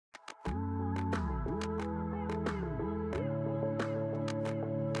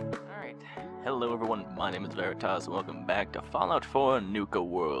Hello everyone, my name is Veritas, and welcome back to Fallout 4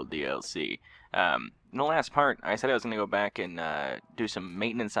 nuka-world DLC. In the last part, I said I was going to go back and do some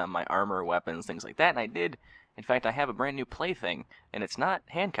maintenance on my armor, weapons, things like that, and I did. In fact, I have a brand new plaything, and it's not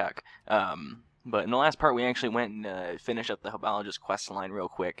Hancock. But in the last part, we actually went and finished up the Hobologist quest line real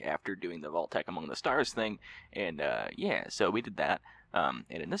quick after doing the Vault-Tec Among the Stars thing, and yeah, so we did that. And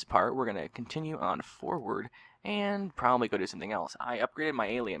in this part, we're going to continue on forward and probably go do something else. I upgraded my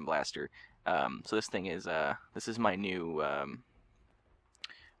alien blaster. So this thing is, this is my new, what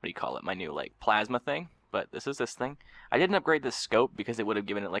do you call it, my new, like, plasma thing, but this is this thing. I didn't upgrade the scope because it would have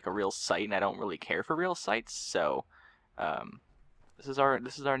given it, like, a real sight, and I don't really care for real sights, so, this is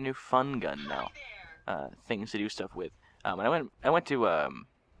our new fun gun now, things to do stuff with. And I went to,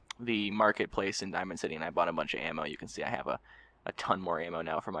 the marketplace in Diamond City, and I bought a bunch of ammo. You can see I have a ton more ammo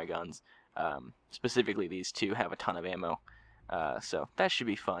now for my guns. Specifically, these two have a ton of ammo, so that should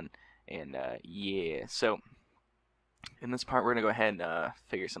be fun. And, yeah, so, in this part, we're going to go ahead and,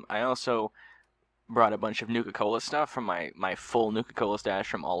 figure some... I also brought a bunch of Nuka-Cola stuff from my full Nuka-Cola stash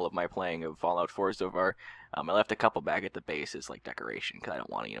from all of my playing of Fallout 4 so far. I left a couple back at the base as, like, decoration, because I don't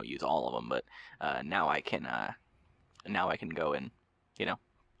want to, use all of them, but, now I can go and,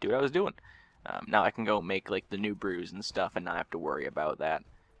 do what I was doing. Now I can go make, like, the new brews and stuff and not have to worry about that,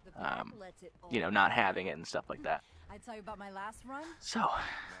 not having it and stuff like that. I tell you about my last run? So...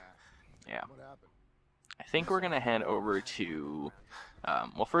 yeah, I think we're going to head over to,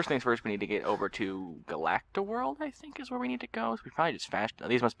 well, first things first, we need to get over to Galactic World, I think is where we need to go. So we probably just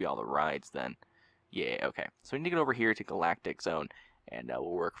these must be all the rides then. Yeah, okay. So we need to get over here to Galactic Zone, and we'll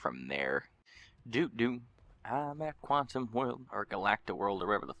work from there. I'm at Quantum World, or Galactic World, or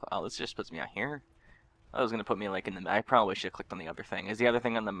wherever the fuck. Oh, this just puts me out here? I was going to put me, like, in the... I probably should have clicked on the other thing. Is the other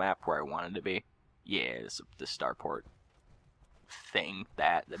thing on the map where I wanted to be? Yeah, the starport thing,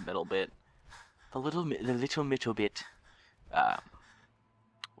 the middle bit, the little middle bit.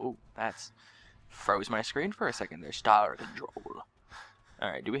 Oh, that's froze my screen for a second there. Star control.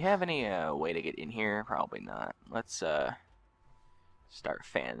 All right, do we have any way to get in here? Probably not. Let's start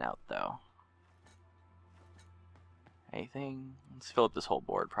fanning out though. Anything? Let's fill up this whole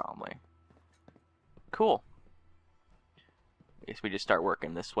board probably. Cool. I guess we just start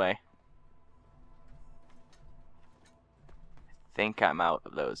working this way. Think I'm out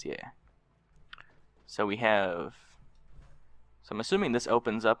of those, yeah. So we have... So I'm assuming this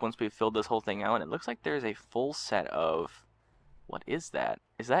opens up once we've filled this whole thing out, and it looks like there's a full set of... What is that?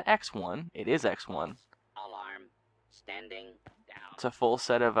 Is that X1? It is X1. Alarm. Standing down. It's a full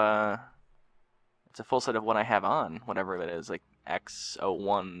set of, It's a full set of what I have on, whatever that is, like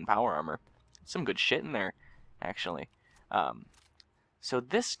X01 power armor. Some good shit in there, actually. So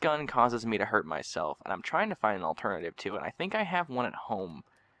this gun causes me to hurt myself, and I'm trying to find an alternative to it. I think I have one at home,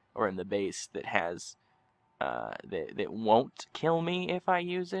 or in the base, that has, that won't kill me if I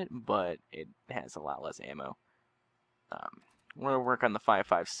use it, but it has a lot less ammo. We're going to work on the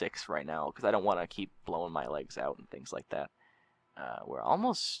 5.56 right now, because I don't want to keep blowing my legs out and things like that. We're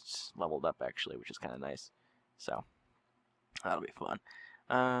almost leveled up, actually, which is kind of nice. So, that'll be fun.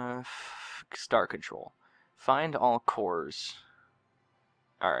 Star control. Find all cores.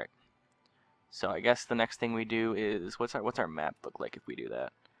 Alright, so I guess the next thing we do is, what's our map look like if we do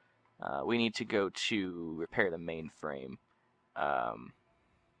that? We need to go to repair the mainframe.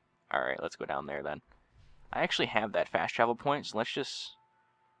 Alright, let's go down there then. I actually have that fast travel point, so let's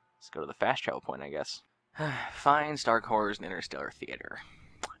go to the fast travel point, I guess. Find star cores in Interstellar Theater.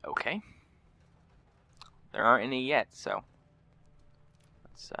 Okay. There aren't any yet, so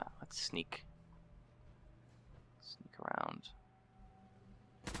let's sneak around.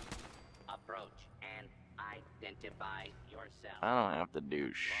 Approach and identify yourself. I don't have to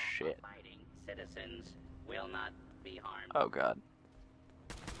do shit. Fighting citizens will not be harmed. Oh god.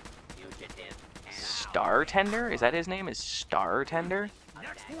 Fugitive and Startender? Is that his name? Is Startender?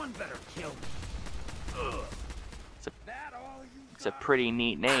 Next one better kill me. It's a pretty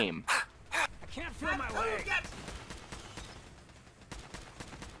neat name. I can't feel my leg.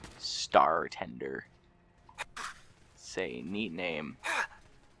 Startender. It's a neat name.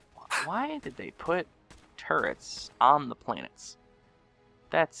 Why did they put turrets on the planets?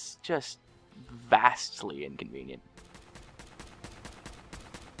 That's just vastly inconvenient.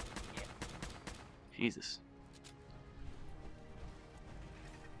 Jesus.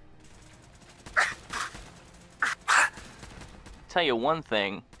 Tell you one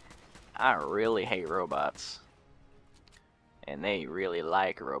thing, I really hate robots. And they really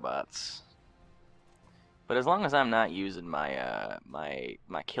like robots. But as long as I'm not using my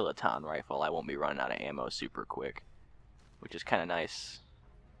my kiloton rifle, I won't be running out of ammo super quick, which is kind of nice.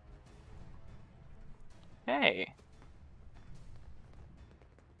 Hey.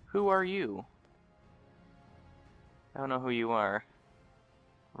 Who are you? I don't know who you are.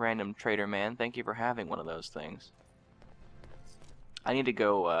 Random trader man, thank you for having one of those things. I need to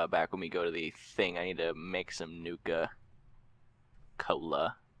go, back when we go to the thing, I need to make some nuka-cola.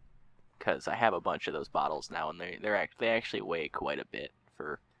 Because I have a bunch of those bottles now, and they actually weigh quite a bit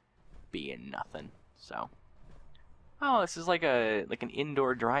for being nothing. So, oh, this is like an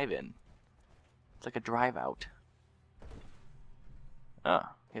indoor drive-in. It's like a drive-out. Oh,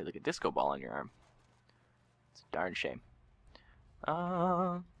 you have like a disco ball on your arm. It's a darn shame.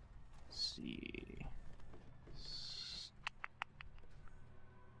 Let's see.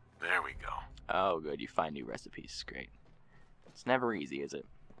 There we go. Oh, good. You find new recipes. Great. It's never easy, is it?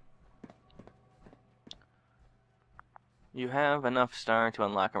 You have enough star to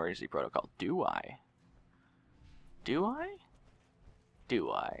unlock emergency protocol. Do I? Do I?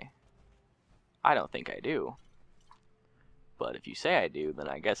 Do I? I don't think I do. But if you say I do, then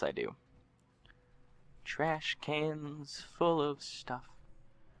I guess I do. Trash cans full of stuff.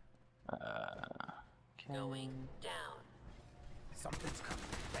 Going down. Something's coming.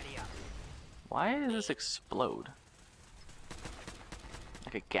 Ready up. Why does this explode?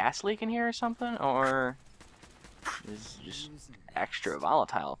 Like a gas leak in here or something? Or is it just extra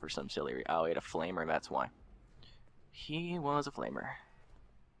volatile for some silly reason? Oh, he had a flamer, that's why. He was a flamer.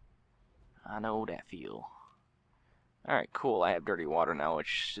 I know that feel. Alright, cool. I have dirty water now,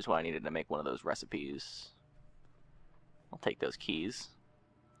 which is what I needed to make one of those recipes. I'll take those keys.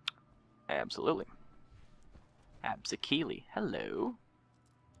 Absolutely. Absakili. Hello.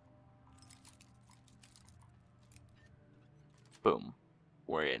 Boom.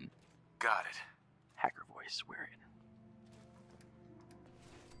 We're in. Got it. Hacker voice. We're in.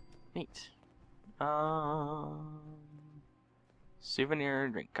 Neat. Souvenir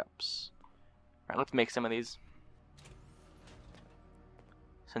drink cups. Alright, let's make some of these.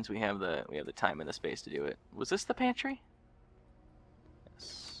 Since we have the time and the space to do it. Was this the pantry?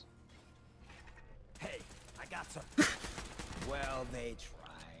 Yes. Hey, I got some. Well, they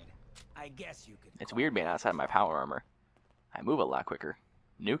tried. I guess you could. It's weird being outside my power armor. I move a lot quicker.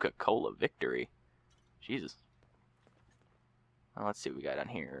 Nuka-Cola victory. Jesus. Well, let's see what we got on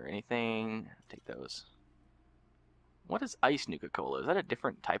here. Anything? Take those. What is ice Nuka-Cola? Is that a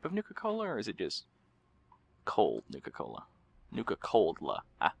different type of Nuka-Cola, or is it just cold Nuka-Cola? Nuka-Cold-la.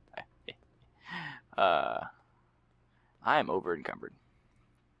 I am over encumbered.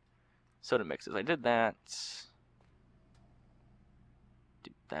 Soda mixes. I did that.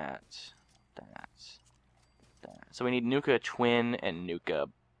 Did that. That. So we need Nuka Twin and Nuka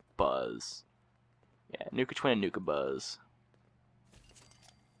Buzz. Yeah, Nuka Twin and Nuka Buzz.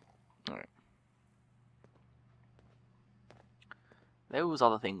 Alright. Those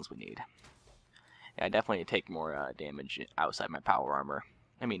are the things we need. Yeah, I definitely need to take more damage outside my power armor.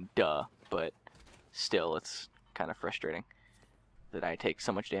 I mean, duh, but still, it's kind of frustrating that I take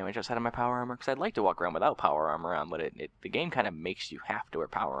so much damage outside of my power armor. Because I'd like to walk around without power armor on, but the game kind of makes you have to wear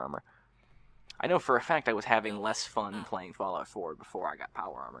power armor. I know for a fact I was having less fun playing Fallout 4 before I got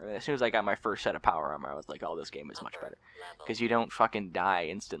power armor. As soon as I got my first set of power armor, I was like, oh, this game is much better. Because you don't fucking die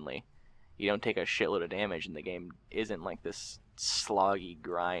instantly. You don't take a shitload of damage, and the game isn't like this sloggy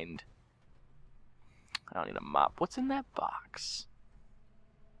grind. I don't need a mop. What's in that box?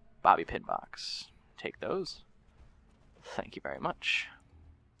 Bobby pin box. Take those. Thank you very much.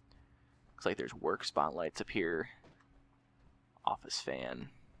 Looks like there's work spotlights up here. Office fan.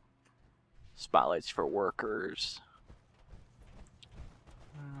 Spotlights for workers.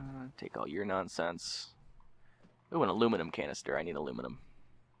 Take all your nonsense. Ooh, an aluminum canister. I need aluminum.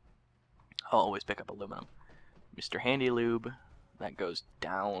 I'll always pick up aluminum. Mr. Handy Lube. That goes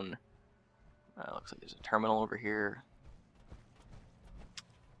down. Looks like there's a terminal over here.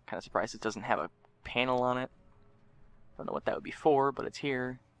 Kind of surprised it doesn't have a panel on it. Don't know what that would be for, but it's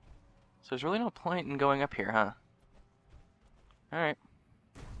here. So there's really no point in going up here, huh? Alright.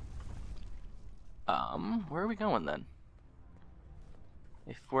 Where are we going then?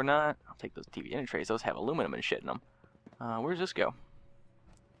 If we're not... I'll take those TV dinner trays. Those have aluminum and shit in them. Where does this go?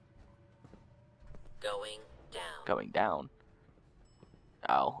 Going down. Going down.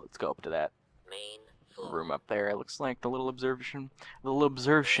 Oh, let's go up to that Main floor. room up there. It looks like the little observation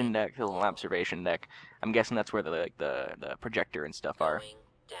deck, the little observation deck. I'm guessing that's where the projector and stuff are. Going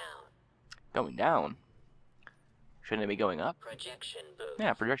down. Going down. Shouldn't it be going up? Projection booth.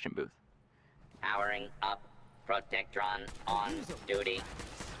 Yeah, projection booth. Powering up. Protectron on duty.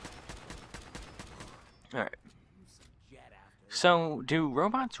 Alright. So, do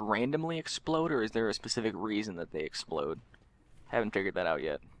robots randomly explode, or is there a specific reason that they explode? Haven't figured that out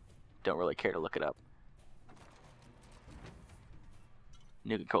yet. Don't really care to look it up.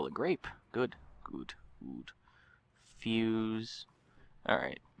 Nuka-Cola grape. Good. Good. Good. Fuse.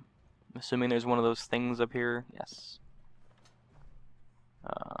 Alright. Assuming there's one of those things up here. Yes.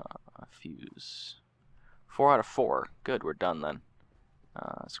 Fuse. 4 out of 4. Good, we're done then.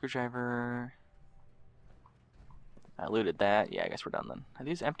 Screwdriver. I looted that. Yeah, I guess we're done then. Are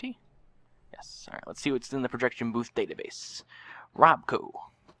these empty? Yes. Alright, let's see what's in the projection booth database. Robco.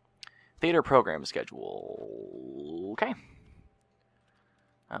 Theater program schedule. Okay.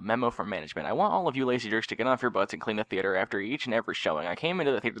 Memo from management. I want all of you lazy jerks to get off your butts and clean the theater after each and every showing. I came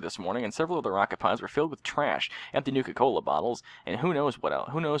into the theater this morning and several of the rocket pods were filled with trash, empty Nuka-Cola bottles, and who knows what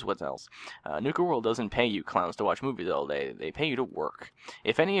else. Nuka-World doesn't pay you clowns to watch movies all day. They pay you to work.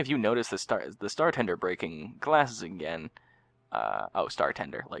 If any of you notice the Startender breaking glasses again,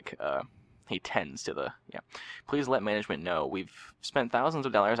 Startender, like, he tends to the, yeah. Please let management know. We've spent thousands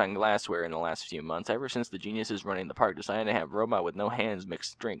of dollars on glassware in the last few months, ever since the geniuses running the park decided to have robot with no hands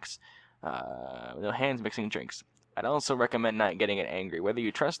mix drinks. No hands mixing drinks. I'd also recommend not getting it angry. Whether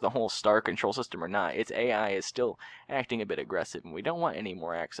you trust the whole star control system or not, its AI is still acting a bit aggressive, and we don't want any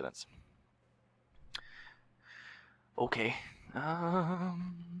more accidents. Okay. Oh,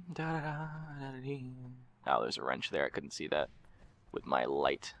 there's a wrench there. I couldn't see that with my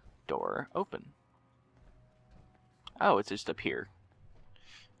light. Door open. Oh, it's just up here.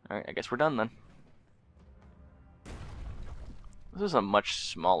 Alright, I guess we're done then. This is a much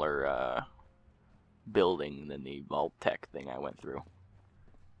smaller building than the Vault Tech thing I went through.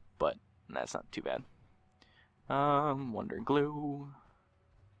 But that's not too bad. Wonder Glue.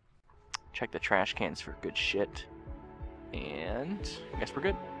 Check the trash cans for good shit. And I guess we're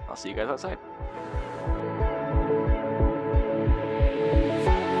good. I'll see you guys outside.